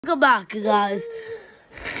Welcome back, guys.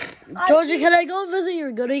 Georgia, can I go visit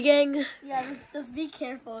your Goody Gang? Yeah, just be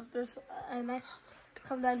careful. If there's I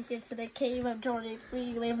come down here to the cave of Georgia,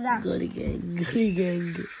 we live down. Goody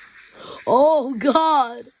Gang. Oh,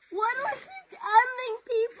 God. Why do I keep ending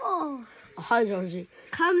people? Hi, Georgie.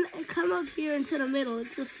 Come up here into the middle.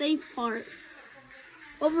 It's the safe part.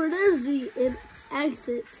 Over there's the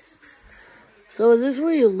exit. So is this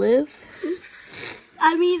where you live?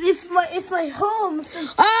 I mean, it's my home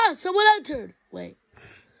since. Ah, someone entered. Wait,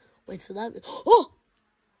 so that.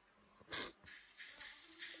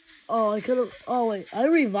 Oh, I could have. Oh, wait, I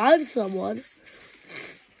revived someone.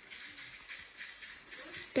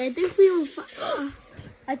 I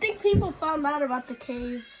think people found out about the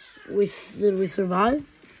cave. Did we survive?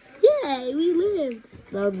 Yeah, we lived.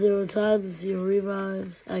 Down 0 times, 0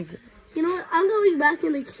 revives, exit. You know what? I'm going back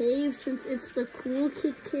in the cave since it's the cool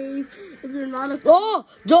kid cave. If you're not a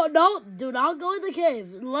do not go in the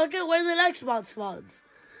cave. Look at where the next one spawns.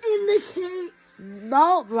 In the cave.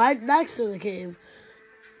 No, right next to the cave.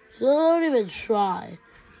 So don't even try.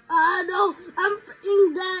 No,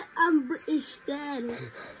 I'm British Dad.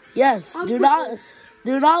 Yes, do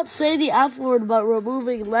not say the F word about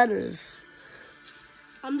removing letters.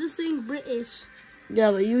 I'm just saying British.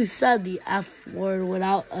 Yeah, but you said the F word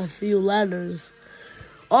without a few letters.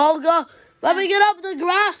 Oh, God. Let me get up the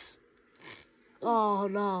grass. Oh,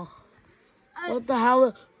 no. What the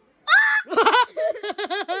hell? I'm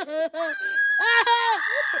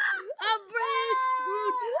British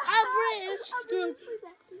screwed. I'm British screwed.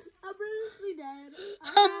 I'm British Dad.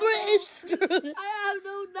 I'm British screwed. I have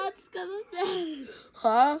no nuts because of that.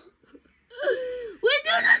 Huh?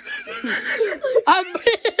 I'm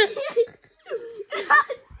British.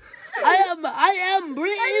 I am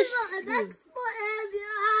British.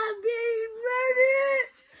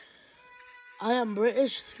 I am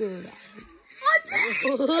British screwed.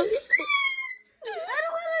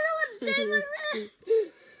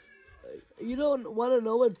 You don't want to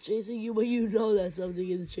know what's chasing you, but you know that something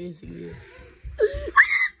is chasing you.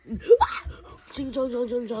 Ching chong chong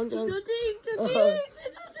chong chong chong.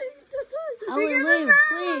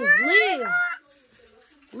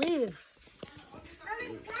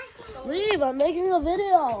 Leave, I'm making a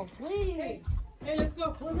video. Leave. Hey, let's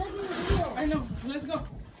go. We're making a video. I know, let's go.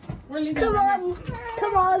 We're leaving. Come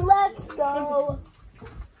on, let's go.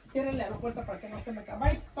 Cierrele la puerta para que no se meta.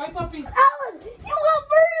 Bye, papi. Alan, you got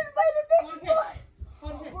murdered by the next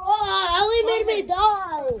one. Oh, Ellie made me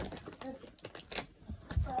die.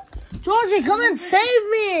 Georgie, come and save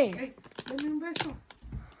me. Hey, dame un beso.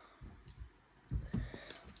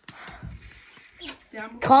 Te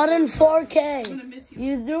amo. Caught in 4K. I'm gonna miss you.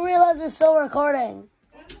 You do realize we're still recording.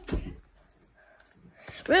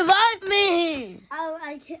 Revive me!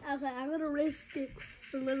 I can't. Okay, I'm gonna risk it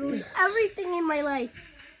for literally everything in my life.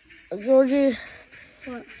 Georgie.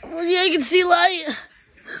 What? Georgie, I can see light.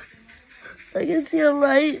 I can see a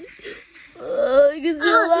light. I can see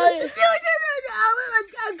a light.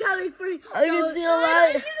 I'm coming for you. I can see a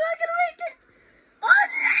light. He's not gonna make it.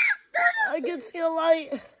 I can see a light.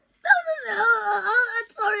 No. I'm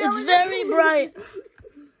sorry. It's very bright.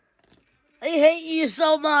 I hate you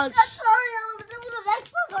so much. I'm sorry. There was an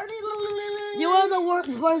Xbox party. You are the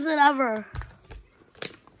worst person ever.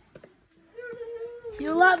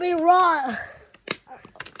 You let me rot.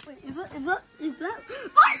 Wait, is that?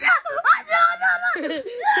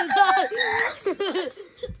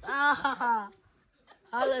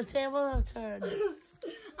 How the table have turned.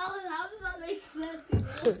 Alan, how does that make sense?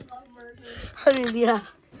 You got murdered. I mean, yeah.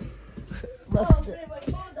 Okay, my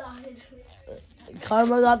phone died.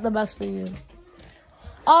 Karma got the best of you.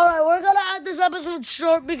 Alright, we're gonna end this episode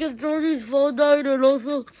short because Georgie's phone died and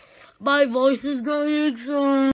also my voice is dying, so...